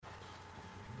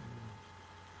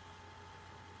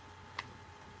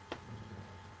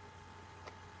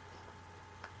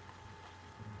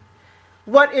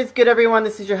What is good, everyone?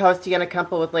 This is your host, Deanna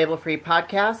Kumpel with Label Free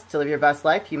Podcast. To live your best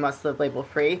life, you must live label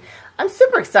free. I'm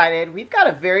super excited. We've got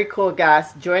a very cool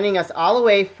guest joining us all the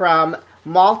way from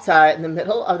Malta in the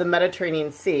middle of the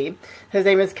Mediterranean Sea. His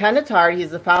name is Ken Nattard. He's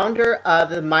the founder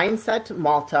of the Mindset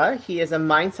Malta. He is a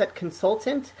mindset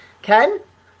consultant. Ken,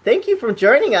 thank you for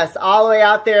joining us all the way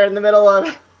out there in the middle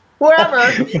of wherever.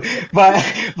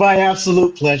 My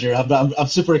absolute pleasure. I'm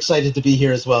super excited to be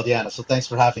here as well, Deanna. So thanks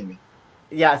for having me.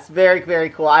 Yes, very, very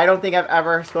cool. I don't think I've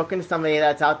ever spoken to somebody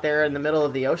that's out there in the middle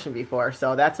of the ocean before,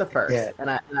 so that's a first,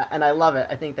 Yeah. and I love it.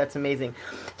 I think that's amazing.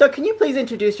 So can you please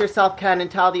introduce yourself, Ken,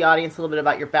 and tell the audience a little bit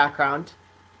about your background?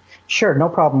 Sure, no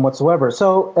problem whatsoever.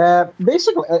 So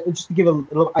basically, just to give a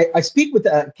little, I speak with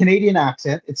a Canadian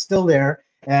accent. It's still there.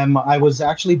 I was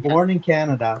actually born in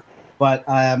Canada, but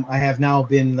I have now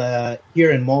been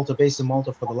here in Malta, based in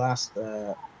Malta, for the last,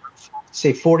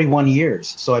 say, 41 years.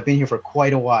 So I've been here for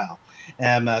quite a while.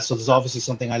 So there's obviously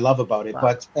something I love about it. Wow.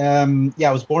 But yeah,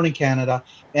 I was born in Canada,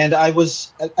 and I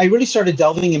really started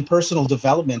delving in personal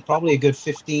development probably a good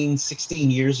 15,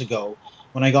 16 years ago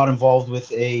when I got involved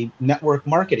with a network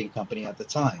marketing company at the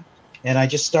time. And I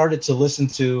just started to listen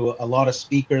to a lot of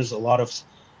speakers,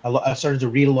 I started to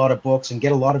read a lot of books and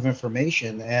get a lot of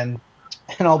information. And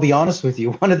I'll be honest with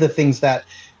you, one of the things that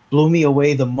blew me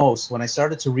away the most when I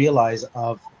started to realize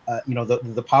of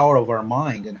the power of our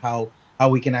mind and how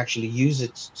we can actually use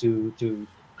it to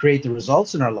create the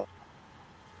results in our life.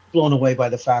 Blown away by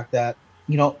the fact that,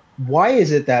 why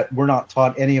is it that we're not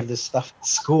taught any of this stuff at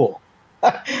school?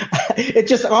 I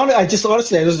just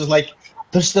honestly, I was just like,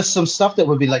 there's some stuff that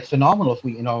would be like phenomenal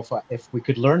if we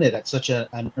could learn it at such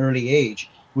an early age,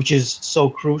 which is so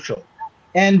crucial.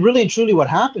 And really and truly what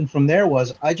happened from there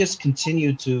was I just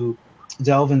continued to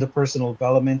delve into personal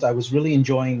development. I was really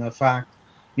enjoying the fact,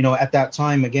 at that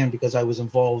time, again, because I was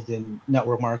involved in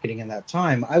network marketing in that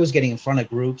time, I was getting in front of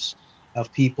groups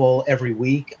of people every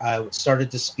week. I started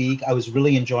to speak. I was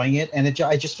really enjoying it. And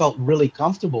I just felt really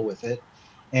comfortable with it.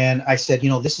 And I said,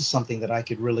 this is something that I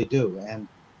could really do. And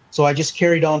so I just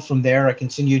carried on from there. I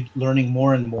continued learning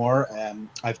more and more.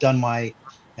 I've done my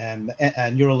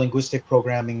neuro-linguistic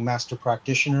programming master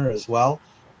practitioner as well.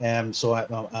 So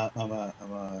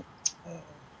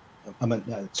I'm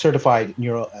a certified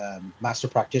master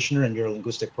practitioner in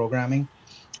neuro-linguistic programming,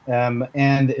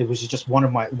 and it was just one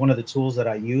of the tools that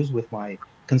I use with my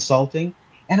consulting,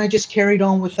 and I just carried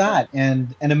on with that,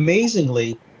 and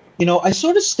amazingly, I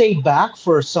sort of stayed back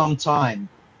for some time.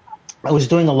 I was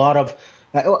doing I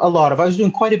was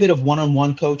doing quite a bit of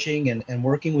one-on-one coaching and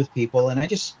working with people, and I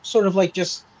just sort of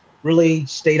just really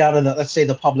stayed out of let's say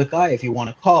the public eye, if you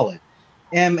want to call it.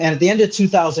 And at the end of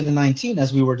 2019,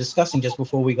 as we were discussing just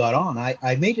before we got on,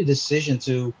 I made a decision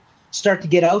to start to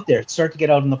get out there, start to get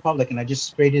out in the public. And I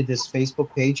just created this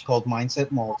Facebook page called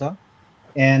Mindset Malta.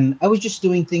 And I was just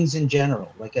doing things in general.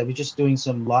 Like I was just doing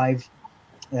some live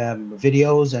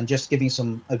videos and just giving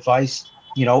some advice,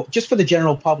 just for the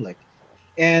general public.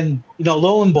 And,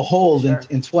 lo and behold, sure.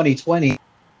 in 2020,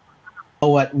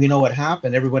 what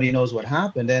happened. Everybody knows what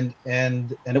happened.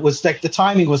 And it was like the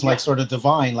timing was like sort of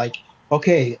divine, like,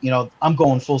 okay, I'm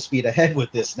going full speed ahead with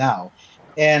this now.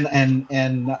 And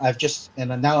now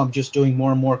I'm just doing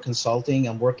more and more consulting.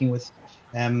 I'm working with,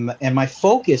 and my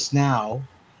focus now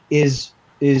is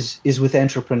with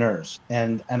entrepreneurs.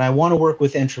 And I want to work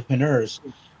with entrepreneurs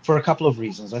for a couple of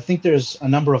reasons. I think there's a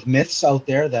number of myths out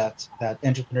there that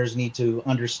entrepreneurs need to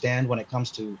understand when it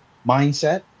comes to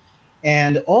mindset.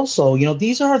 And also,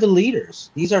 these are the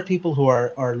leaders. These are people who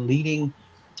are leading,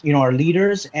 are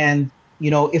leaders. And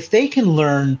if they can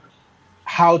learn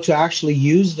how to actually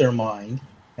use their mind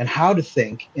and how to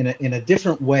think in a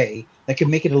different way that can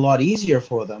make it a lot easier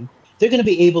for them, they're going to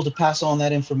be able to pass on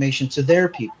that information to their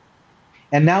people.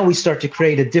 And now we start to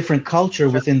create a different culture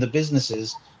within the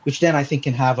businesses, which then I think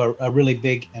can have a really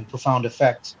big and profound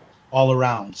effect all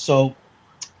around. So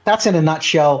that's in a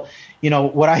nutshell,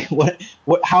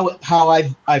 how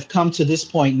I've come to this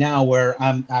point now where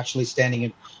I'm actually standing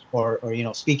in or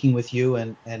speaking with you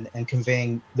and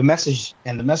conveying the message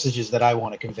and the messages that I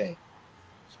want to convey.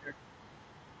 Sure.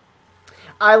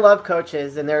 I love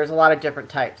coaches, and there's a lot of different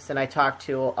types, and I talk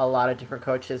to a lot of different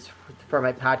coaches for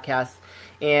my podcast.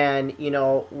 And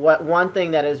one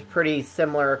thing that is pretty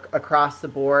similar across the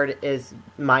board is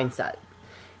mindset.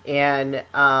 And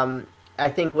I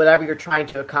think whatever you're trying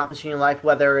to accomplish in your life,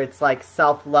 whether it's like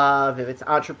self-love, if it's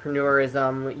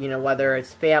entrepreneurism, whether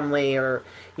it's family or,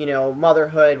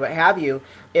 motherhood, what have you,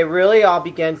 it really all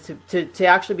begins to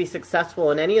actually be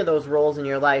successful in any of those roles in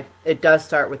your life. It does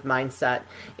start with mindset.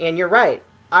 And you're right.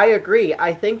 I agree.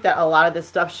 I think that a lot of this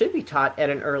stuff should be taught at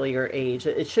an earlier age.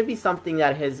 It should be something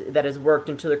that has worked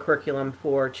into the curriculum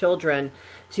for children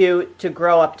to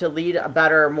grow up to lead a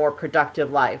better, more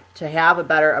productive life, to have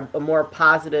a more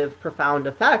positive, profound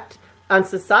effect on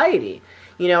society.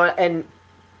 You know,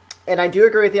 and I do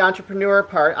agree with the entrepreneur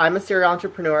part. I'm a serial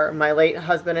entrepreneur. My late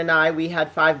husband and I, we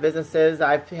had 5 businesses.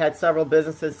 I've had several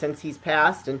businesses since he's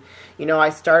passed. And, you know, I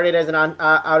started as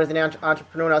out as an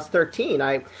entrepreneur when I was 13.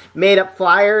 I made up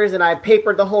flyers and I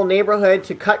papered the whole neighborhood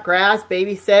to cut grass,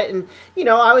 babysit. And, you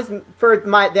know,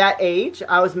 that age,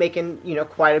 I was making, you know,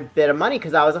 quite a bit of money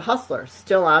because I was a hustler.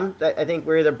 Still am. I think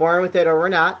we're either born with it or we're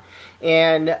not.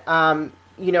 And,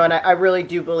 you know, and I really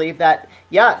do believe that,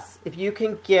 yes, if you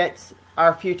can get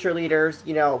our future leaders,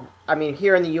 you know, I mean,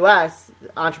 here in the U.S.,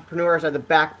 entrepreneurs are the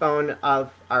backbone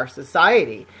of our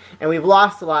society, and we've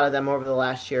lost a lot of them over the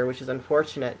last year, which is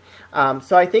unfortunate.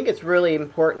 So I think it's really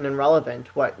important and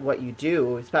relevant what you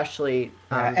do, especially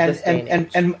this day and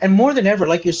age. And more than ever,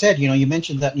 like you said, you know, you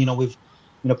mentioned that, you know, we've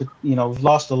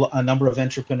lost a number of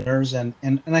entrepreneurs, and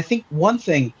I think one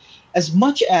thing, as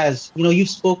much as, you know, you've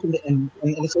spoken to, and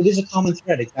so there's a common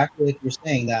thread, exactly like you're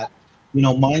saying, that, you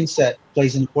know, mindset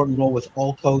plays an important role with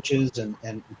all coaches and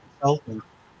consultants,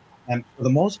 and for the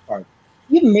most part.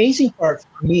 The amazing part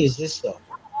for me is this, though.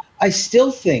 I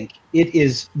still think it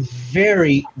is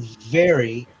very,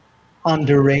 very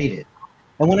underrated.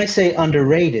 And when I say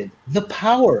underrated, the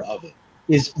power of it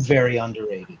is very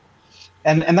underrated.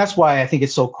 And that's why I think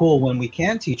it's so cool when we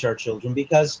can teach our children,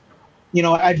 because, you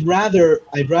know, I'd rather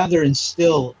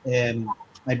instill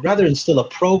a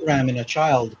program in a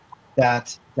child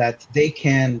that they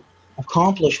can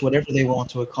accomplish whatever they want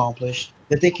to accomplish,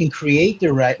 that they can create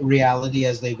their reality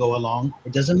as they go along.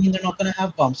 It doesn't mean they're not going to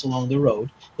have bumps along the road,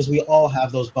 because we all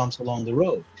have those bumps along the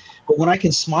road. But when I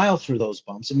can smile through those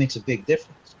bumps, it makes a big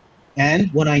difference.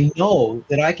 And when I know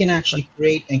that I can actually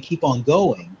create and keep on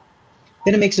going,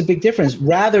 then it makes a big difference,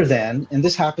 rather than, and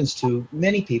this happens to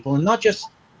many people, and not just,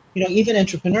 you know, even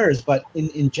entrepreneurs, but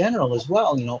in general as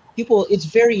well, you know, people, it's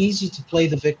very easy to play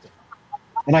the victim.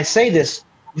 And I say this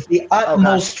with the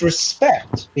utmost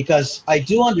respect, because I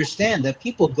do understand that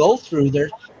people go through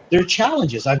their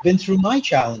challenges. I've been through my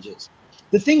challenges.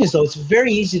 The thing is, though, it's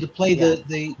very easy to play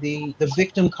the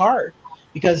victim card,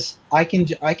 because I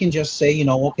can just say, you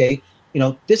know, okay, you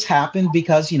know, this happened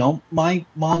because, you know, my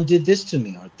mom did this to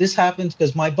me, or this happened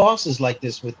because my boss is like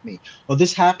this with me, or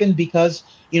this happened because,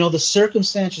 you know, the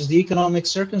circumstances, the economic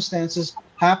circumstances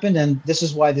happened, and this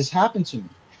is why this happened to me.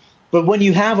 But when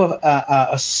you have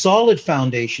a solid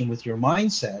foundation with your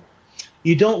mindset,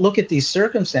 you don't look at these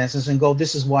circumstances and go,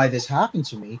 this is why this happened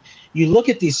to me. You look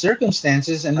at these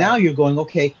circumstances, and now you're going,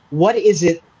 okay, what is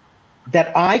it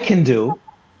that I can do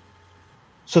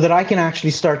so that I can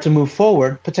actually start to move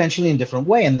forward potentially in a different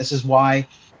way? And this is why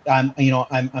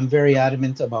I'm very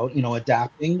adamant about, you know,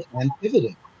 adapting and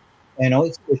pivoting. You know,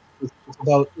 it's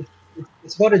about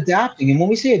adapting. And when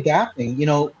we say adapting, you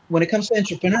know, when it comes to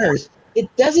entrepreneurs, it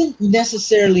doesn't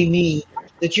necessarily mean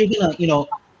that you're going to, you know,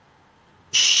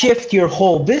 shift your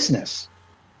whole business.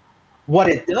 What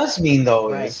it does mean,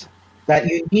 though, is that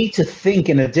you need to think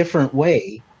in a different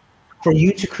way for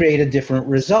you to create a different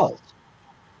result.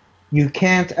 You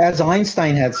can't, as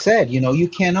Einstein had said, you know, you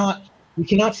cannot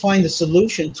find the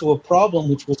solution to a problem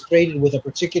which was created with a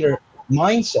particular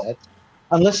mindset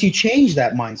unless you change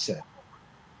that mindset.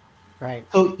 Right.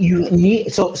 So you need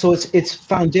it's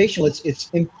foundational. It's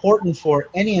important for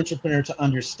any entrepreneur to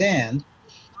understand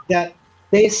that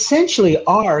they essentially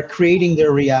are creating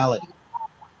their reality.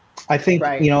 I think,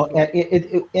 you know,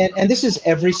 and this is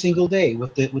every single day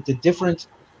with the different,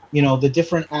 you know, the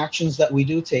different actions that we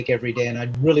do take every day. And I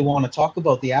really want to talk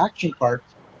about the action part,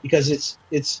 because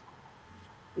it's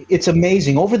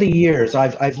amazing. Over the years,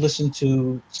 I've listened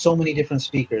to so many different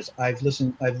speakers. I've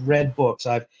read books.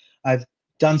 I've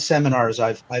done seminars.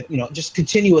 I've you know, just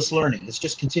continuous learning. It's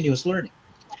just continuous learning.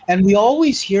 And we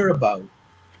always hear about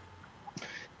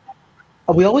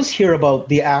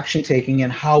the action taking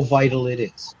and how vital it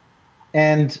is.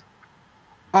 And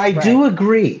I do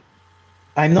agree.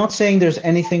 I'm not saying there's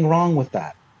anything wrong with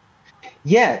that.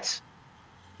 Yet,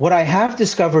 what I have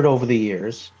discovered over the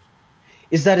years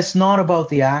is that it's not about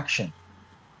the action.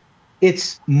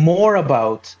 It's more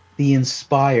about the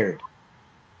inspired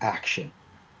action.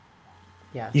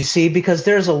 Yes. You see, because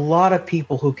there's a lot of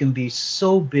people who can be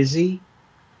so busy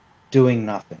doing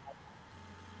nothing.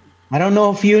 I don't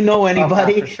know if you know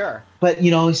anybody, for sure. But, you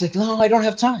know, he's like, no, I don't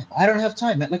have time.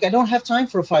 Like, I don't have time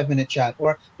for a 5-minute chat,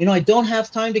 or, you know, I don't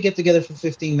have time to get together for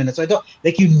 15 minutes.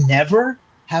 You never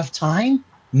have time?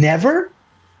 Never?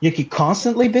 You keep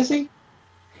constantly busy?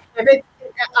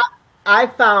 I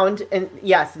found, and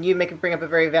yes, and you bring up a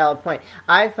very valid point.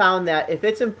 I found that if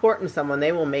it's important to someone,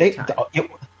 they will make time.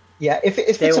 Yeah, if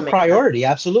it's a priority,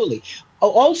 absolutely.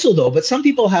 Also, though, but some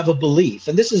people have a belief,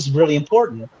 and this is really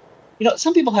important.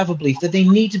 Some people have a belief that they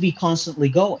need to be constantly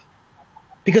going,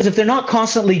 because if they're not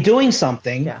constantly doing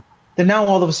something, then now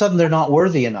all of a sudden they're not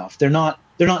worthy enough. They're not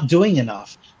doing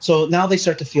enough. So now they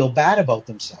start to feel bad about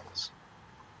themselves.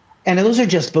 And those are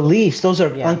just beliefs. Those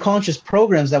are unconscious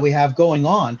programs that we have going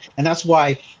on. And that's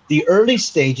why the early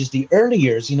stages, the early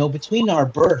years, between our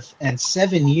birth and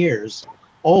 7 years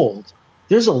old,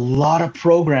 there's a lot of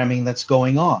programming that's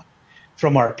going on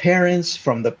from our parents,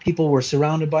 from the people we're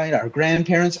surrounded by, our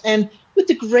grandparents, and with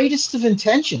the greatest of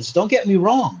intentions. Don't get me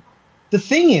wrong. The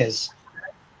thing is,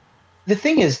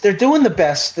 they're doing the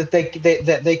best that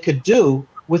they could do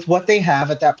with what they have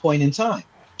at that point in time.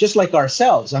 Just like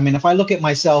ourselves. I mean, if I look at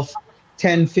myself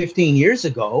 10, 15 years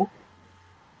ago,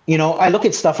 I look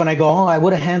at stuff and I go, oh, I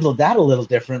would have handled that a little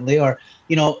differently, or,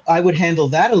 I would handle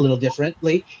that a little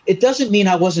differently. It doesn't mean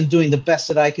I wasn't doing the best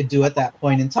that I could do at that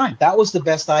point in time. That was the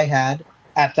best I had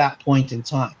at that point in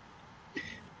time.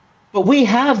 But we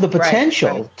have the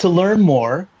potential to learn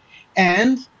more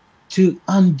and to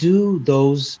undo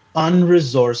those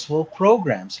unresourceful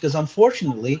programs, because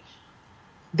unfortunately,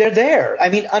 they're there. I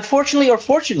mean, unfortunately or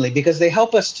fortunately, because they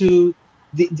help us to,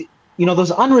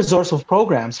 those unresourceful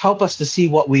programs help us to see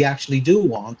what we actually do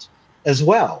want as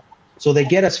well. So they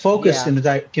get us focused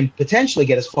can potentially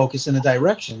get us focused in a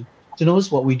direction to notice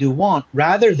what we do want,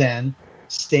 rather than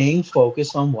staying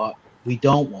focused on what we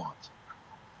don't want.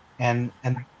 And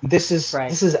this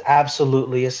is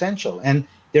absolutely essential. And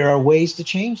there are ways to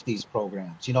change these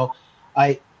programs.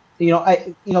 But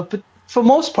for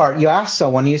most part, you ask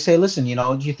someone, you say, listen, do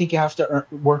you think you have to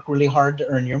work really hard to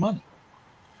earn your money?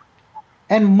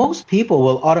 And most people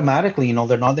will automatically,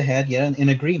 they nod their head, in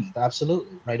agreement,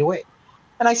 absolutely, right away.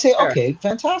 And I say, okay,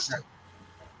 fantastic.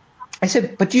 I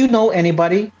said, but do you know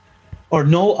anybody or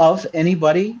know of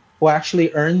anybody who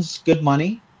actually earns good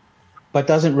money but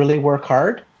doesn't really work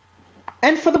hard?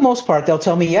 And for the most part, they'll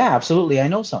tell me, yeah, absolutely, I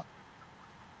know some.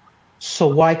 So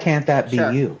why can't that be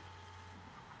you?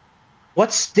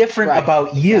 What's different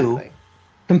about you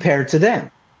compared to them?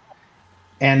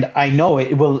 And I know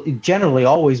it will generally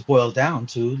always boil down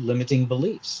to limiting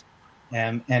beliefs,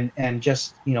 and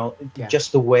just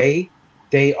just the way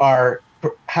they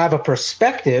have a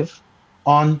perspective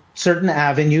on certain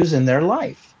avenues in their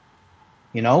life,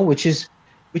 which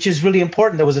is really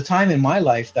important. There was a time in my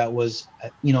life that was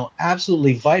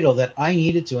absolutely vital, that I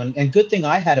needed to, and good thing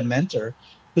I had a mentor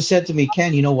who said to me,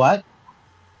 Ken, you know what?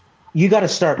 You got to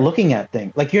start looking at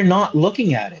things. Like, you're not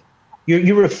looking at it.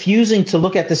 You're refusing to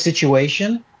look at the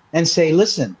situation and say,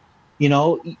 listen,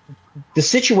 the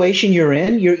situation you're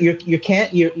in, you're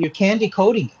candy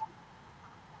coating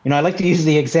it. I like to use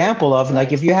the example of,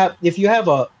 like, if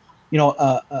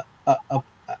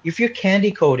you're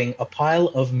candy coating a pile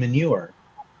of manure,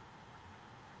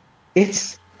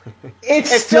 it's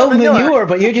still manure,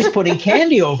 but you're just putting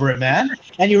candy over it, man,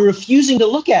 and you're refusing to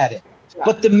look at it.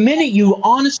 But the minute you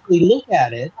honestly look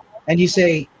at it and you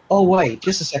say, oh, wait,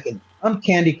 just a second, I'm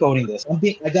candy coating this.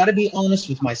 I got to be honest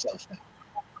with myself now.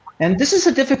 And this is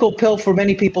a difficult pill for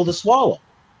many people to swallow.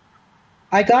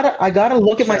 I gotta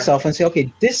look at myself and say,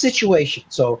 okay, this situation.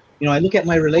 So, I look at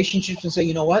my relationships and say,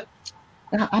 you know what?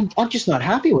 I'm just not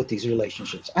happy with these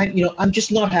relationships. I'm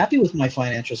just not happy with my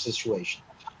financial situation.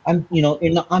 I'm not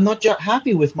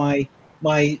happy with my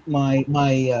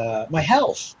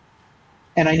health.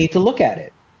 And I need to look at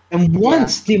it. And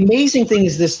the amazing thing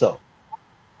is this, though,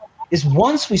 is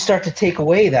once we start to take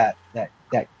away that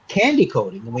candy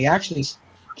coating, and we actually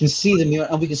can see the manure,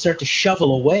 and we can start to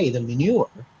shovel away the manure,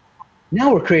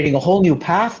 now we're creating a whole new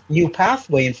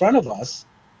pathway in front of us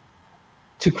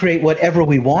to create whatever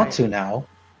we want to now,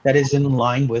 that is in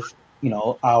line with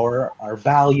our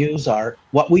values,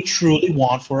 what we truly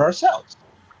want for ourselves.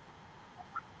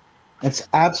 It's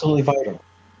absolutely vital.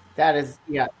 That is,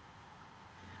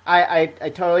 I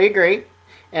totally agree,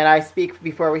 and I speak,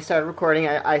 before we started recording,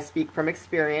 I speak from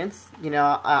experience.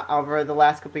 Over the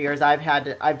last couple of years,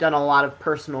 I've done a lot of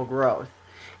personal growth,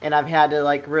 and I've had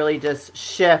to really just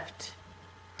shift.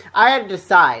 I had to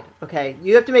decide. Okay,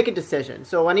 you have to make a decision.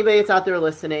 So anybody that's out there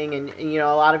listening, and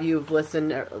a lot of you have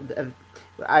listened.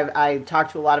 I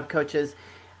talked to a lot of coaches.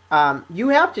 You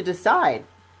have to decide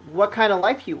what kind of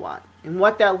life you want and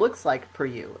what that looks like for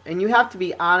you, and you have to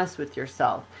be honest with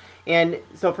yourself. And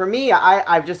so for me,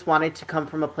 I've just wanted to come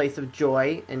from a place of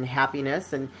joy and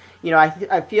happiness. And,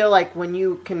 I feel like when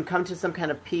you can come to some kind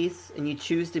of peace and you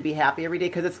choose to be happy every day,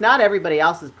 because it's not everybody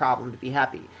else's problem to be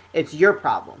happy. It's your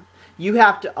problem. You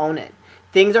have to own it.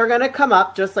 things are going to come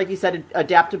up, just like you said,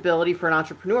 adaptability for an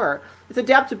entrepreneur. It's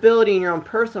adaptability in your own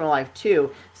personal life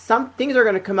too. Some things are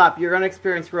going to come up. You're going to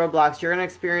experience roadblocks. You're going to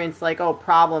experience like, oh,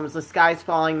 problems. The sky's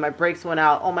falling. My brakes went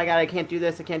out. Oh my God, I can't do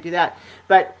this. I can't do that.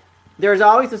 But there's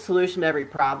always a solution to every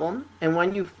problem. And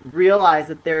when you realize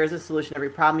that there is a solution to every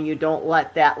problem, you don't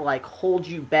let that like hold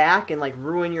you back and like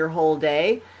ruin your whole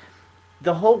day.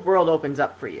 The whole world opens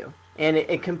up for you. And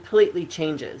it completely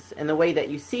changes. And the way that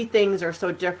you see things are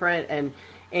so different.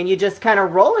 And you just kind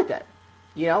of roll with it.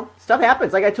 You know, stuff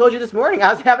happens. Like I told you this morning,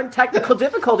 I was having technical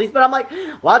difficulties, but I'm like,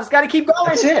 well, I just got to keep going.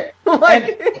 That's it.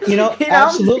 Like, and, you know,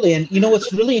 absolutely. And you know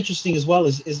what's really interesting as well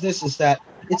is that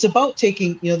it's about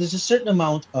taking, you know, there's a certain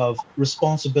amount of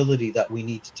responsibility that we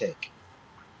need to take.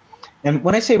 And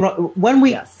when I say when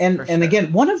we yes, and sure.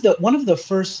 again, one of the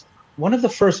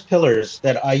first pillars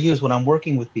that I use when I'm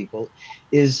working with people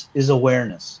is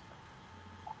awareness.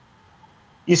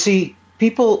 You see,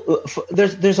 people,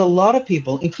 there's a lot of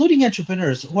people, including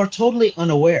entrepreneurs, who are totally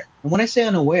unaware. And when I say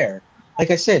unaware, like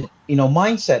I said, you know,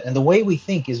 mindset and the way we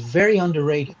think is very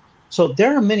underrated. So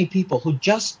there are many people who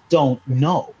just don't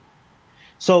know.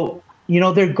 So, you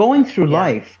know, they're going through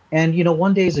life and, you know,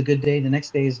 one day is a good day. The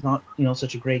next day is not, you know,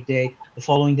 such a great day. The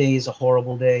following day is a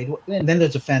horrible day. And then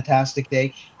there's a fantastic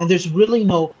day. And there's really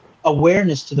no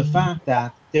awareness to the fact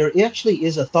that there actually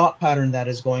is a thought pattern that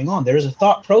is going on. There is a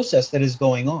thought process that is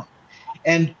going on.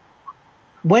 And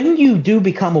when you do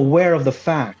become aware of the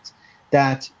fact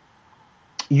that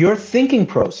your thinking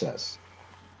process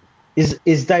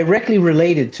is directly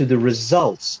related to the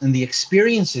results and the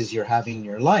experiences you're having in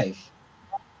your life,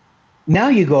 now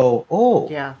you go, oh,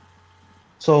 yeah.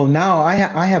 So now I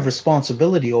have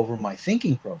responsibility over my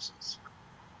thinking process.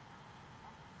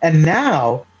 And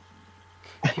now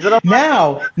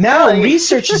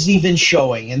research is even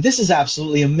showing, and this is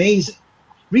absolutely amazing.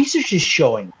 Research is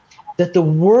showing that the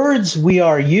words we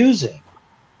are using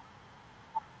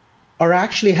are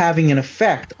actually having an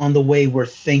effect on the way we're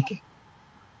thinking.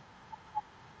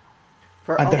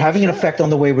 They're having an effect on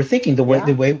the way we're thinking,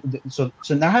 so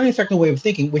now having an effect on the way we're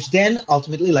thinking, which then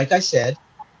ultimately, like I said,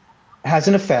 has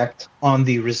an effect on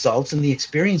the results and the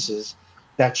experiences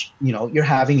that you're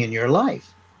having in your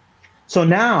life. So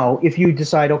now, if you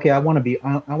decide, okay, I want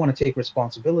to take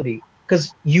responsibility,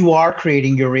 because you are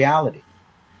creating your reality,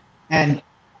 and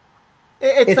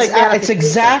it's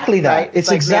exactly that. Right? It's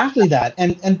like exactly that.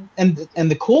 And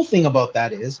the cool thing about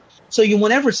that is, so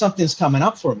whenever something's coming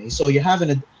up for me, so you're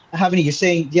you're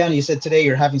saying, Deanna, you said today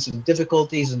you're having some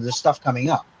difficulties and there's stuff coming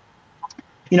up.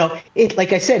 You know,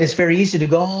 like I said, it's very easy to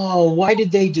go, oh, why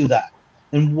did they do that?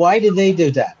 And why did they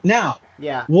do that? Now,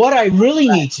 what I really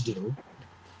need to do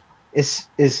is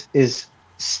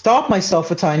stop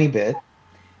myself a tiny bit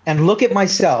and look at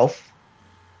myself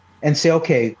and say,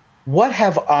 okay, what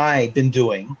have I been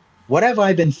doing? What have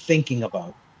I been thinking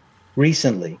about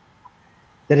recently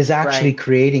that is actually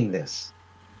creating this?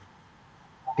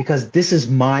 Because this is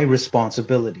my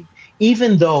responsibility.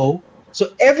 Even though,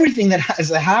 so everything that is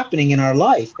happening in our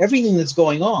life, everything that's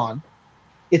going on,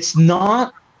 it's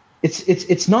not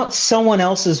someone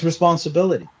else's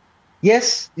responsibility.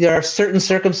 Yes, there are certain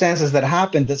circumstances that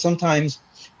happen that sometimes,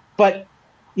 but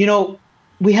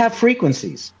we have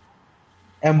frequencies,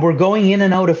 and we're going in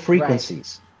and out of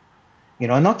frequencies.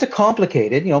 And not to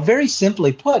complicate it, very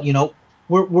simply put,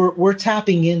 we're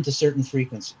tapping into certain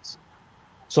frequencies.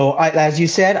 So as you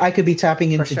said, I could be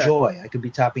tapping into joy. I could be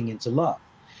tapping into love.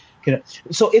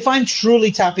 So if I'm truly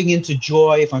tapping into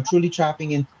joy, if I'm truly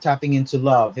tapping into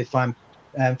love, if I'm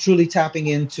truly tapping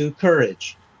into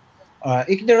courage,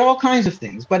 there are all kinds of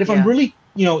things. But if I'm really,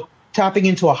 tapping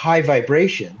into a high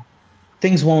vibration,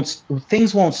 things won't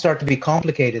start to be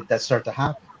complicated that start to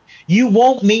happen. You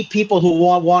won't meet people who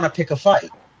want to pick a fight.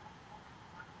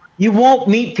 You won't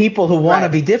meet people who want to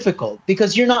be difficult,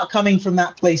 because you're not coming from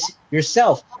that place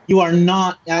yourself. You are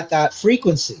not at that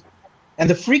frequency. And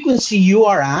the frequency you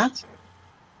are at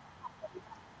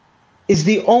is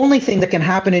the only thing that can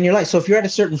happen in your life. So if you're at a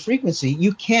certain frequency,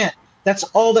 that's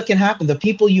all that can happen. The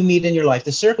people you meet in your life,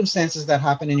 the circumstances that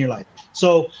happen in your life.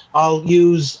 So I'll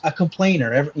use a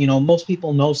complainer. Most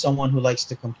people know someone who likes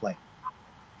to complain,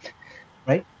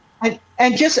 right?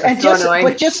 And just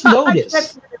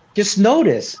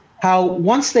notice how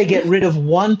once they get rid of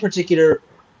one particular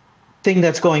thing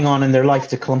that's going on in their life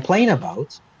to complain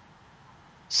about,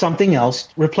 something else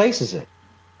replaces it.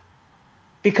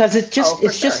 Because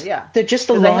they're just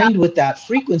aligned with that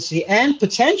frequency, and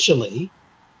potentially,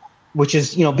 which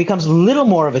is, becomes a little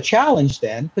more of a challenge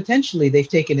then, potentially they've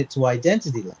taken it to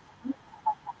identity level.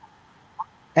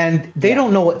 And they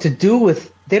don't know what to do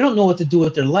with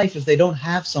their life if they don't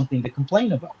have something to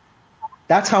complain about.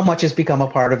 That's how much it's become a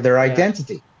part of their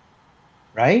identity,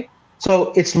 right?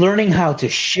 So it's learning how to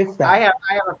shift that.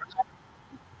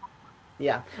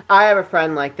 I have a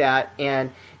friend like that,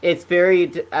 and it's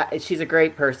very. She's a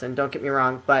great person. Don't get me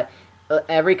wrong, but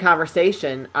every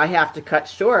conversation I have to cut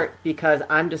short because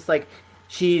I'm just like,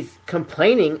 she's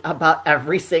complaining about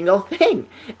every single thing,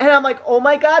 and I'm like, oh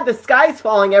my god, the sky's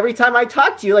falling every time I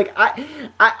talk to you. Like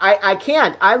I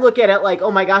can't. I look at it like,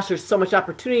 oh my gosh, there's so much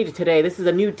opportunity today. This is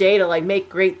a new day to like make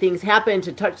great things happen,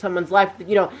 to touch someone's life.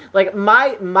 You know, like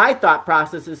my thought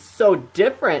process is so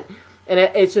different. And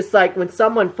it's just like when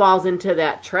someone falls into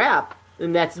that trap,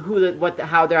 and that's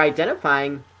how they're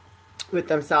identifying with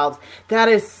themselves. That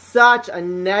is such a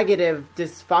negative,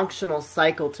 dysfunctional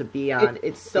cycle to be on.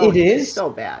 It's so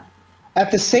bad.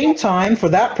 At the same time, for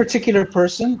that particular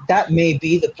person, that may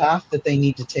be the path that they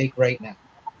need to take right now.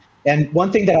 And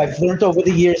one thing that I've learned over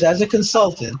the years as a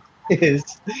consultant is,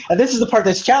 and this is the part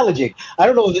that's challenging. I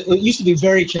don't know, it used to be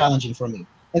very challenging for me,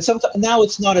 and sometimes now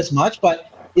it's not as much, but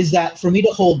is that for me to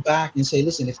hold back and say,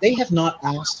 listen, if they have not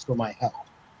asked for my help,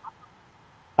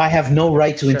 I have no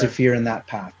right to interfere in that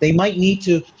path. They might need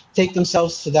to take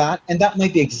themselves to that, and that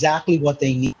might be exactly what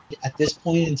they need at this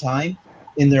point in time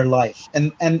in their life.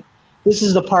 And this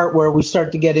is the part where we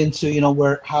start to get into,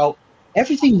 how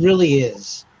everything really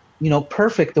is,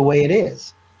 perfect the way it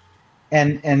is.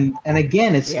 And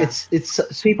again,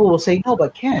 it's people will say, no,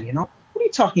 but Ken, what are you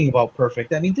talking about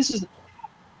perfect? I mean, this is,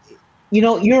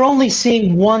 you're only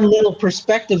seeing one little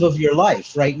perspective of your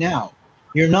life right now.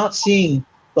 You're not seeing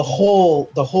the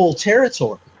whole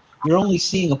territory. You're only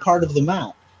seeing a part of the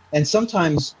map. And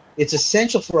sometimes it's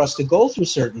essential for us to go through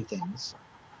certain things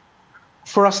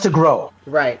for us to grow.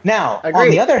 Right. Now, on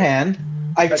the other hand,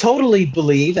 I totally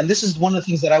believe, and this is one of the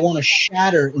things that I want to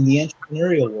shatter in the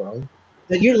entrepreneurial world,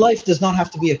 that your life does not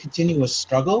have to be a continuous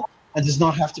struggle and does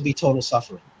not have to be total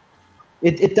suffering.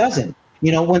 It doesn't.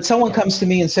 When someone comes to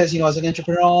me and says, as an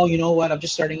entrepreneur, oh, you know what, I'm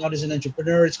just starting out as an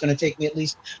entrepreneur. It's going to take me at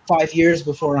least 5 years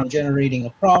before I'm generating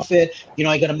a profit.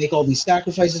 I got to make all these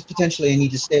sacrifices. Potentially, I need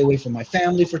to stay away from my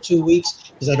family for 2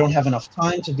 weeks because I don't have enough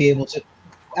time to be able to.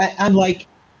 I'm like,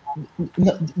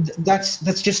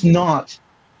 that's just not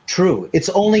true. It's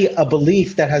only a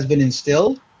belief that has been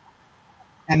instilled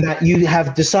and that you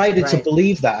have decided to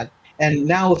believe that. And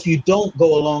now if you don't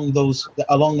go along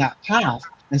that path,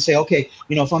 and say, okay,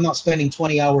 if I'm not spending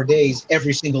 20-hour days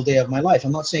every single day of my life,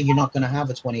 I'm not saying you're not going to have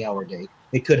a 20-hour day.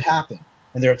 It could happen.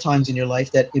 And there are times in your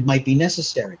life that it might be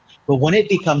necessary. But when it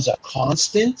becomes a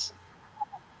constant,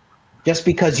 just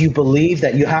because you believe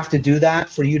that you have to do that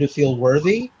for you to feel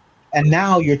worthy, and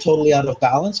now you're totally out of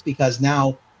balance because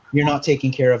now you're not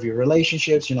taking care of your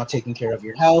relationships, you're not taking care of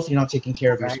your health, you're not taking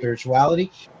care of your spirituality.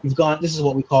 This is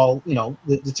what we call,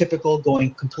 the typical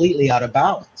going completely out of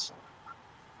balance.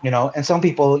 And some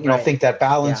people, think that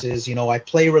balance is, I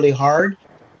play really hard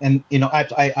and,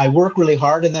 I work really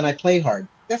hard and then I play hard.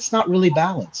 That's not really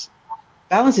balance.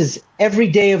 Balance is every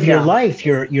day of your life.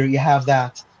 You have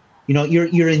that,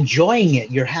 you're enjoying it.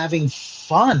 You're having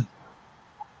fun.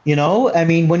 I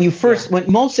mean, when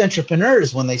most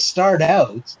entrepreneurs, when they start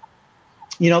out,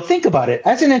 think about it.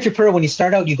 As an entrepreneur, when you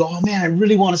start out, you go, oh man, I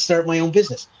really want to start my own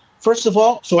business. First of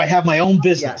all, so I have my own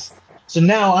business. Yes. So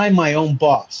now I'm my own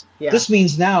boss. Yeah. This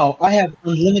means now I have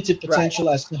unlimited potential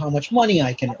as to how much money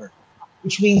I can earn,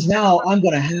 which means now I'm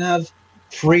going to have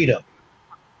freedom.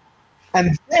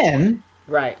 And then,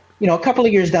 a couple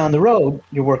of years down the road,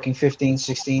 you're working 15,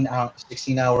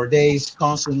 16-hour days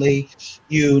constantly.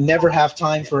 You never have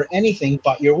time for anything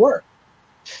but your work.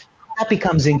 That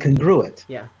becomes incongruent.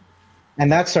 Yeah.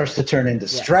 And that starts to turn into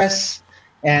stress.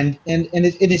 And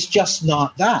it is just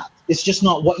not that. It's just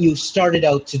not what you started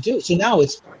out to do. So now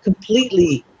it's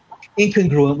completely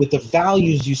incongruent with the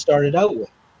values you started out with.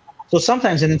 So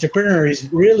sometimes an entrepreneur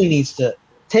really needs to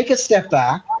take a step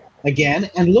back again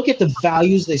and look at the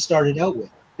values they started out with,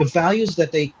 the values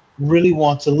that they really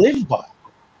want to live by.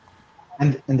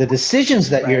 And the decisions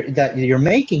that you're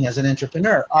making as an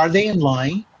entrepreneur, are they in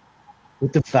line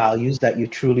with the values that you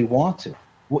truly want to,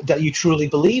 that you truly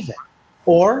believe in?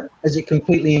 Or is it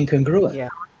completely incongruent? Yeah.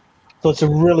 So it's a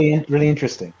really, really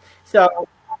interesting. So,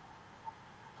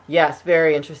 yes,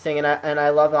 very interesting, and I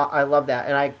love that,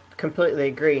 and I completely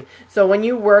agree. So when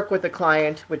you work with a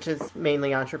client, which is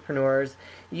mainly entrepreneurs,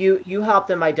 you help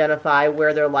them identify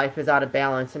where their life is out of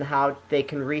balance and how they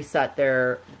can reset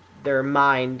their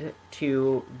mind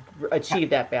to achieve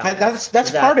that balance.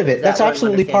 That's part of it. That's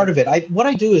absolutely part of it. What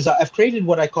I do is I've created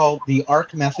what I call the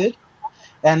ARC method,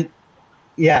 and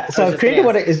so I've created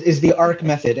what is the ARC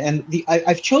method, and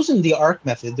I've chosen the ARC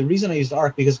method. The reason I use the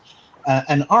ARC because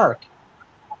an ARC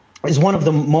is one of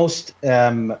the most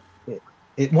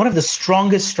one of the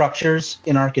strongest structures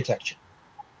in architecture.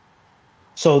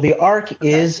 So the arc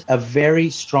is a very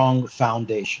strong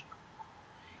foundation.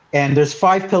 And there's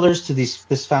 5 pillars to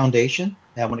this foundation.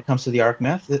 And when it comes to the arc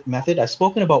method, I've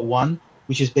spoken about one,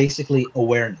 which is basically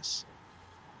awareness.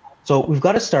 So we've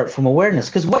got to start from awareness,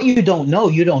 because what you don't know,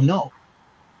 you don't know.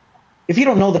 If you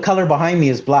don't know the color behind me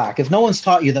is black, if no one's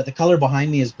taught you that the color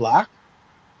behind me is black,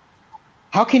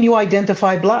 how can you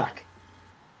identify black?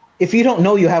 If you don't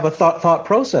know you have a thought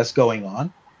process going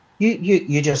on,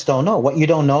 you just don't know. What you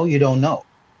don't know, you don't know,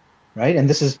 right? And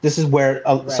this is where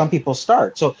some people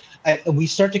start. So we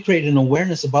start to create an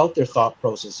awareness about their thought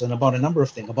process and about a number of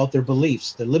things, about their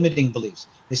beliefs, their limiting beliefs.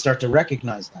 They start to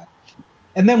recognize that.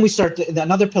 And then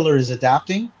another pillar is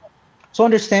adapting. So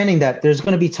understanding that there's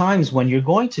going to be times when you're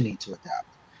going to need to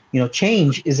adapt.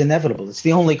 Change is inevitable. It's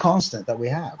the only constant that we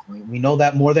have. We know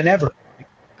that more than ever.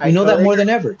 We know that more than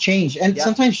ever. Change. And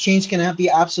sometimes change can be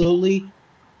absolutely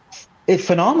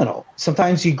phenomenal.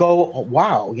 Sometimes you go, oh,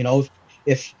 wow,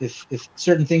 if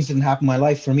certain things didn't happen in my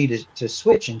life for me to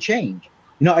switch and change.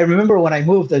 I remember when I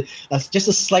moved, just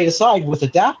a slight aside with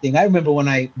adapting, I remember when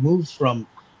I moved from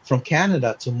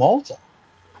Canada to Malta.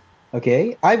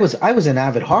 Okay, I was an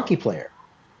avid hockey player,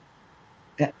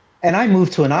 and I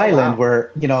moved to an island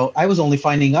where I was only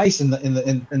finding ice in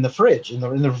the fridge, in the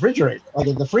refrigerator, like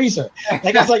in the freezer.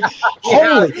 Like I was like,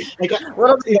 holy, like talk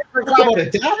about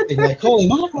adapting, like holy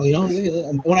mackerel,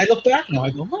 When I look back now, I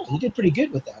go, wow, you did pretty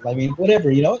good with that. I mean,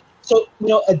 whatever, So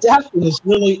adapting is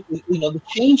really, the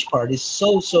change part is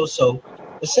so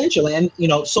essential, and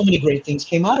so many great things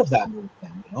came out of that movement.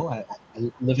 I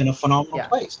live in a phenomenal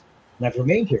place, and I've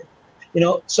remained here.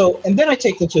 So, and then I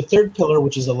take them to a third pillar,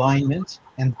 which is alignment.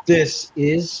 And this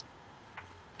is,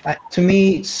 to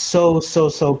me, so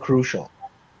crucial.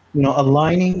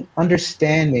 Aligning,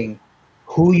 understanding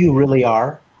who you really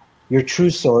are, your true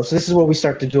source. This is where we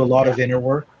start to do a lot of inner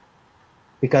work,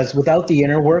 because without the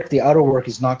inner work, the outer work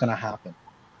is not going to happen.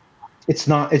 It's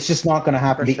just not going to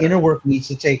happen. The inner work needs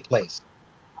to take place.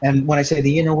 And when I say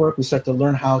the inner work, we start to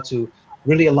learn how to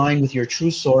really align with your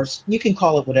true source. You can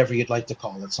call it whatever you'd like to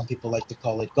call it. Some people like to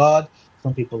call it God.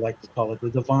 Some people like to call it the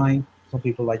divine. Some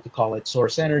people like to call it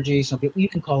source energy. You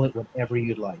can call it whatever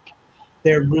you'd like.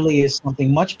 There really is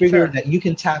something much bigger that you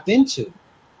can tap into.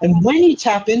 And when you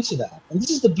tap into that, and this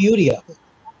is the beauty of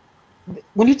it,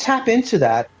 when you tap into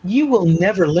that, you will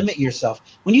never limit yourself.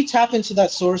 When you tap into that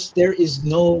source, there is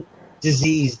no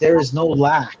disease. There is no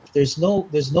lack. There's no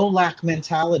lack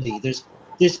mentality.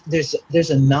 There's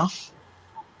enough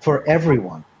for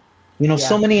everyone.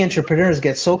 So many entrepreneurs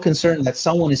get so concerned that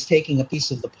someone is taking a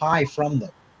piece of the pie from them.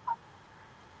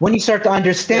 When you start to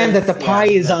understand that the pie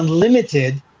is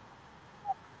unlimited,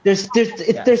 there's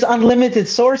unlimited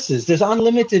sources. There's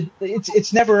unlimited.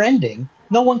 It's never ending.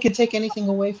 No one can take anything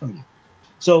away from you.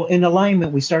 So in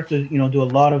alignment, we start to do a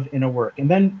lot of inner work, and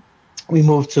then we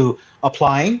move to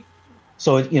applying.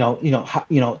 So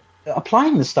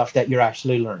applying the stuff that you're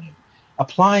actually learning.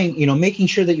 Applying, making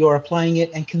sure that you're applying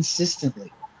it and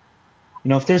consistently.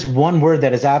 If there's one word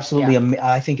that is absolutely,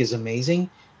 I think is amazing,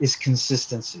 is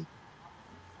consistency.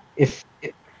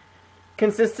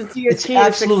 Consistency is key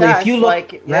absolutely, to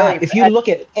success. If you look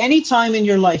at any time in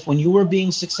your life when you were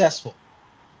being successful,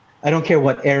 I don't care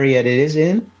what area it is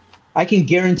in, I can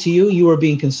guarantee you were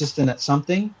being consistent at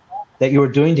something that you were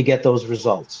doing to get those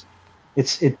results.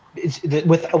 It's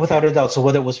without a doubt. So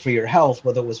whether it was for your health,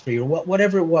 whether it was for your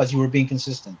whatever it was, you were being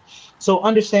consistent. So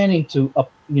understanding to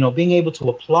being able to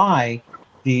apply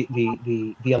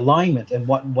the alignment and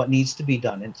what needs to be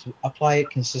done, and to apply it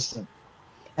consistently.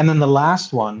 And then the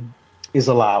last one is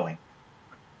allowing.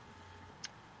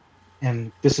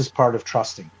 And this is part of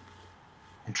trusting,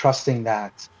 and trusting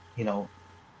that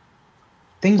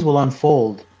things will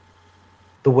unfold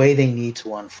the way they need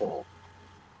to unfold.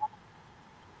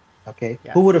 Okay.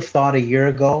 Yes. Who would have thought a year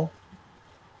ago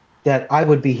that I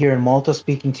would be here in Malta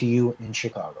speaking to you in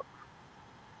Chicago?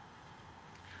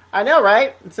 I know,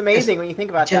 right? It's amazing when you think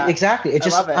about that. Exactly.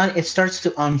 It starts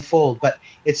to unfold, but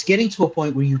it's getting to a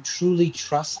point where you truly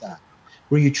trust that,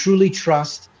 where you truly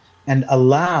trust and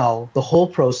allow the whole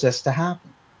process to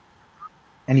happen.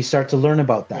 And you start to learn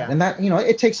about that. Yeah. And that,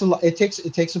 it takes a lot. It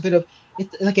takes a bit of,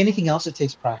 like anything else, it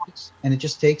takes practice, and it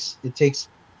takes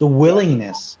the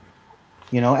willingness.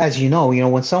 As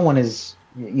when someone is,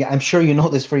 I'm sure you know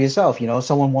this for yourself,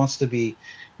 someone wants to be,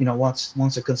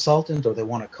 wants a consultant, or they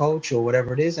want a coach, or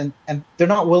whatever it is, and they're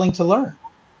not willing to learn.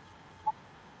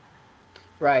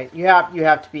 Right. You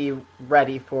have to be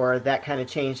ready for that kind of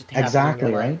change to happen. Exactly,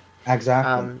 in your right? Life.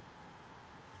 Exactly.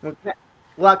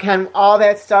 Well, Ken, all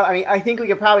that stuff, I think we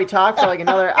could probably talk for like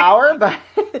another hour, but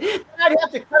I'd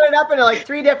have to cut it up into like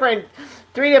 3 different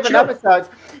 3 different Sure. episodes.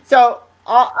 So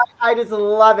I just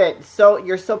love it. So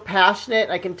you're so passionate.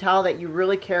 I can tell that you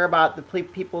really care about the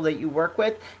people that you work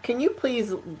with. Can you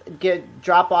please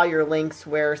drop all your links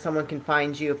where someone can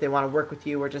find you if they want to work with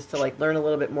you, or just to like learn a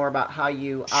little bit more about how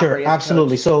you Sure, operate as a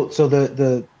absolutely. coach? So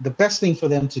the best thing for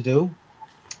them to do,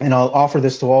 and I'll offer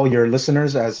this to all your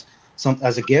listeners as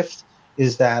a gift,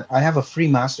 is that I have a free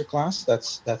masterclass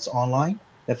that's online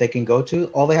that they can go to.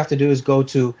 All they have to do is go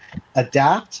to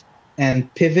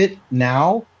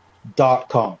adaptandpivotnow.com.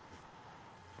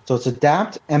 So it's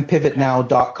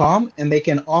adaptandpivotnow.com, and they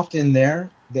can opt in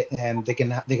there, and they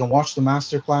can watch the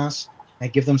masterclass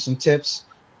and give them some tips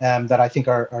that I think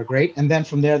are great. And then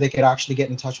from there, they could actually get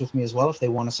in touch with me as well if they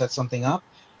want to set something up.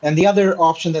 And the other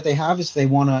option that they have is they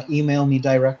want to email me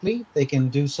directly. They can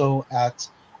do so at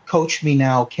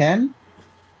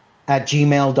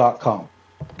coachmenowken@gmail.com.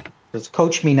 It's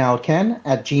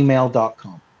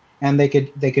coachmenowken@gmail.com. And they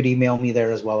could email me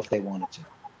there as well if they wanted to.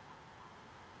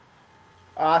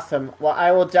 Awesome. Well,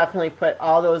 I will definitely put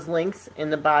all those links in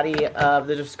the body of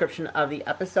the description of the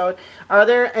episode. Are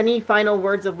there any final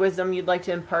words of wisdom you'd like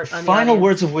to impart on the Final audience?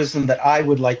 words of wisdom that I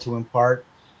would like to impart.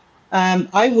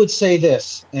 I would say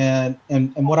this, and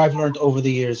what I've learned over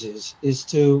the years is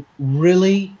to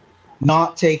really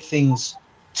not take things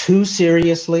too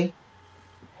seriously.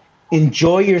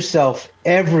 Enjoy yourself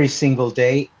every single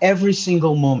day, every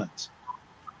single moment,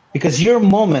 because your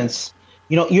moments,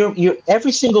 your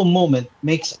every single moment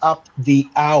makes up the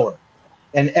hour,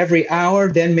 and every hour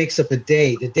then makes up a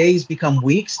day. The days become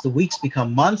weeks, the weeks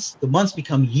become months, the months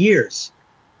become years.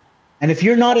 And if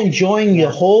you're not enjoying the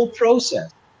whole process,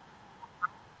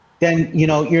 then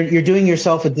you're doing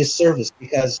yourself a disservice,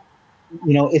 because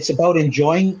it's about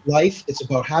enjoying life. It's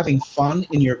about having fun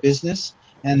in your business,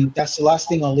 and that's the last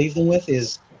thing I'll leave them with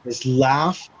is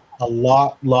laugh a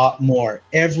lot more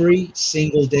every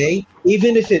single day,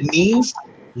 even if it means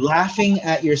laughing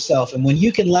at yourself. And when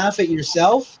you can laugh at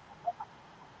yourself,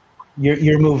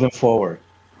 you're moving forward.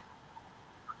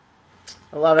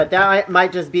 I love it. That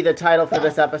might just be the title for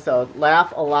this episode.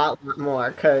 Laugh a lot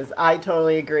more, because I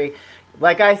totally agree.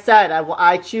 Like I said,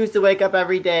 I choose to wake up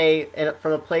every day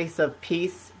from a place of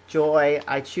peace, joy.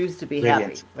 I choose to be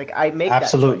Brilliant. happy. Like I make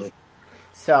Absolutely. that choice.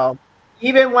 So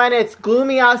even when it's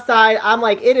gloomy outside, I'm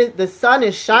like, the sun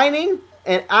is shining,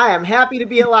 and I am happy to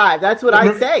be alive. That's what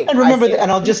I say. And remember,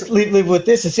 and I'll just leave with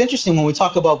this. It's interesting when we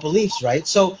talk about beliefs, right?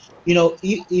 So,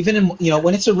 even in,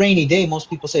 when it's a rainy day, most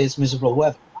people say it's miserable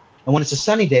weather. And when it's a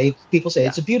sunny day, people say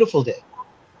it's a beautiful day.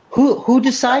 Who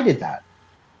decided that?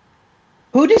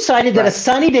 Who decided that a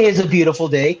sunny day is a beautiful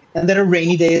day and that a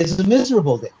rainy day is a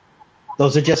miserable day?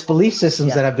 Those are just belief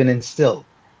systems that have been instilled.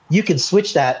 You can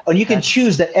switch that, and you can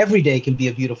choose that every day can be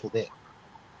a beautiful day.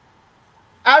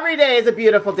 Every day is a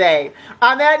beautiful day.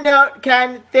 On that note,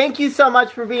 Ken, thank you so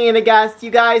much for being a guest. You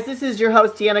guys, this is your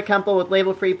host, Deanna Kempel with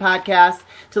Label Free Podcast.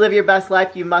 To live your best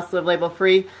life, you must live label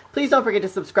free. Please don't forget to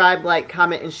subscribe, like,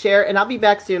 comment, and share, and I'll be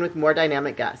back soon with more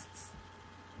dynamic guests.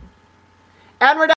 And we're done.